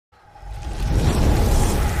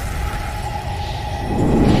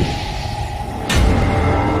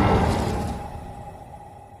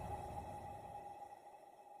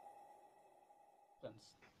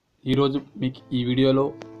ఈరోజు మీకు ఈ వీడియోలో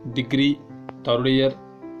degree third year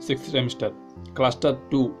 6th semester cluster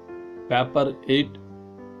 2 paper 8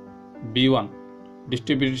 B1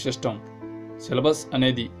 distributed system syllabus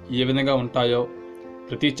అనేది ఏ విధంగా ఉంటాయో,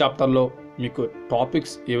 ప్రతి చాప్టర్లో మీకు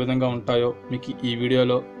టాపిక్స్ ఏ విధంగా ఉంటాయో మీకు ఈ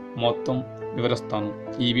వీడియోలో మొత్తం వివరిస్తాను.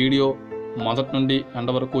 ఈ వీడియో మొదటి నుండి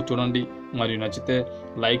ఎండ్ వరకు చూడండి, మరియు నచ్చితే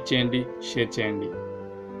లైక్ చేయండి, షేర్ చేయండి.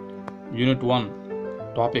 Unit 1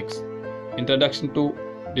 topics: introduction to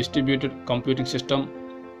distributed computing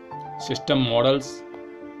system models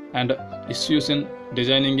and issues in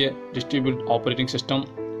designing a distributed operating system.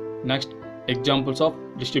 Next, examples of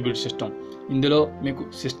distributed system. ఇందులో మీకు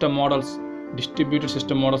system models, distributed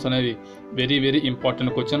system models అనేది వెరీ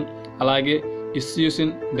ఇంపార్టెంట్ క్వశ్చన్. అలాగే issues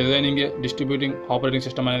in designing A distributing operating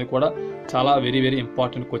system అనేది కూడా చాలా very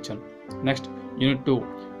important question. Next, unit 2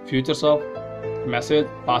 features of message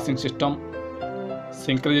passing system,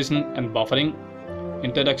 synchronisation and buffering,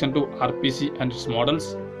 introduction to RPC and its models,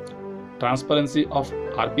 transparency of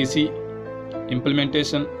RPC,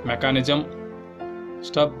 implementation mechanism,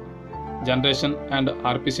 stub generation and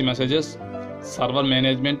RPC messages, server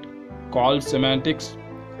management, call semantics,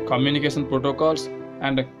 communication protocols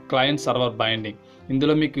and client server binding.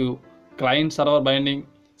 ఇందులో మీకు client server binding,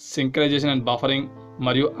 synchronisation and buffering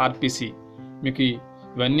మరియు RPC మీకు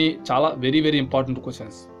ఇవన్నీ చాలా very important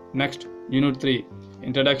questions. Next, unit 3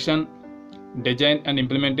 introduction, design and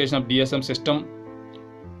implementation of DSM system,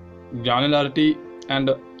 granularity and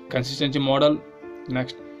consistency model.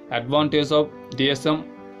 Next, advantage of DSM,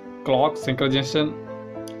 clock synchronization,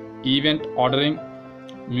 event ordering,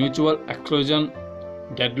 mutual exclusion,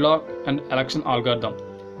 deadlock and election algorithm.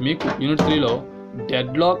 మీకు unit 3లో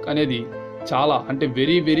deadlock అనేది చాలా అంటే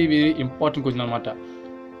very important question అనమాట.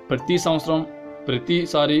 ప్రతి సంవత్సరం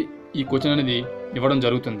ప్రతిసారి ఈ question అనేది ఇవ్వడం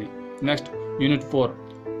జరుగుతుంది. Next, unit 4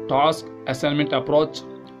 task assignment approach,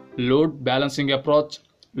 load balancing approach,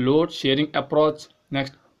 load sharing approach.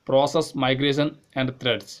 Next, process migration and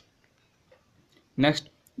threads. Next,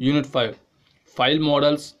 unit 5 file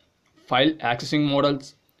models, file accessing models,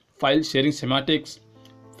 file sharing సెమాటిక్స్,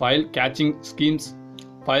 file catching schemes,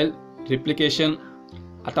 file replication,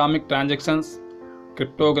 atomic transactions,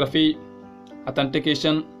 cryptography,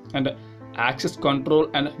 authentication and access control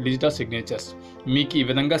and digital signatures. మీకు ఈ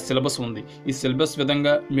విధంగా syllabus ఉంది. ఈ syllabus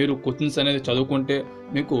విధంగా మీరు questions అనేది చదువుకుంటే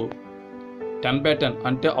మీకు 10/10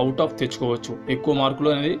 అంటే అవుట్ ఆఫ్ తెచ్చుకోవచ్చు, ఎక్కువ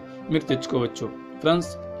మార్కులు అనేది మీరు తెచ్చుకోవచ్చు.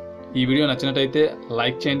 ఫ్రెండ్స్, ఈ వీడియో నచ్చినట్టయితే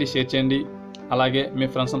లైక్ చేయండి, షేర్ చేయండి, అలాగే మీ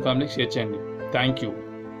ఫ్రెండ్స్ అండ్ ఫ్యామిలీకి షేర్ చేయండి. Thank you.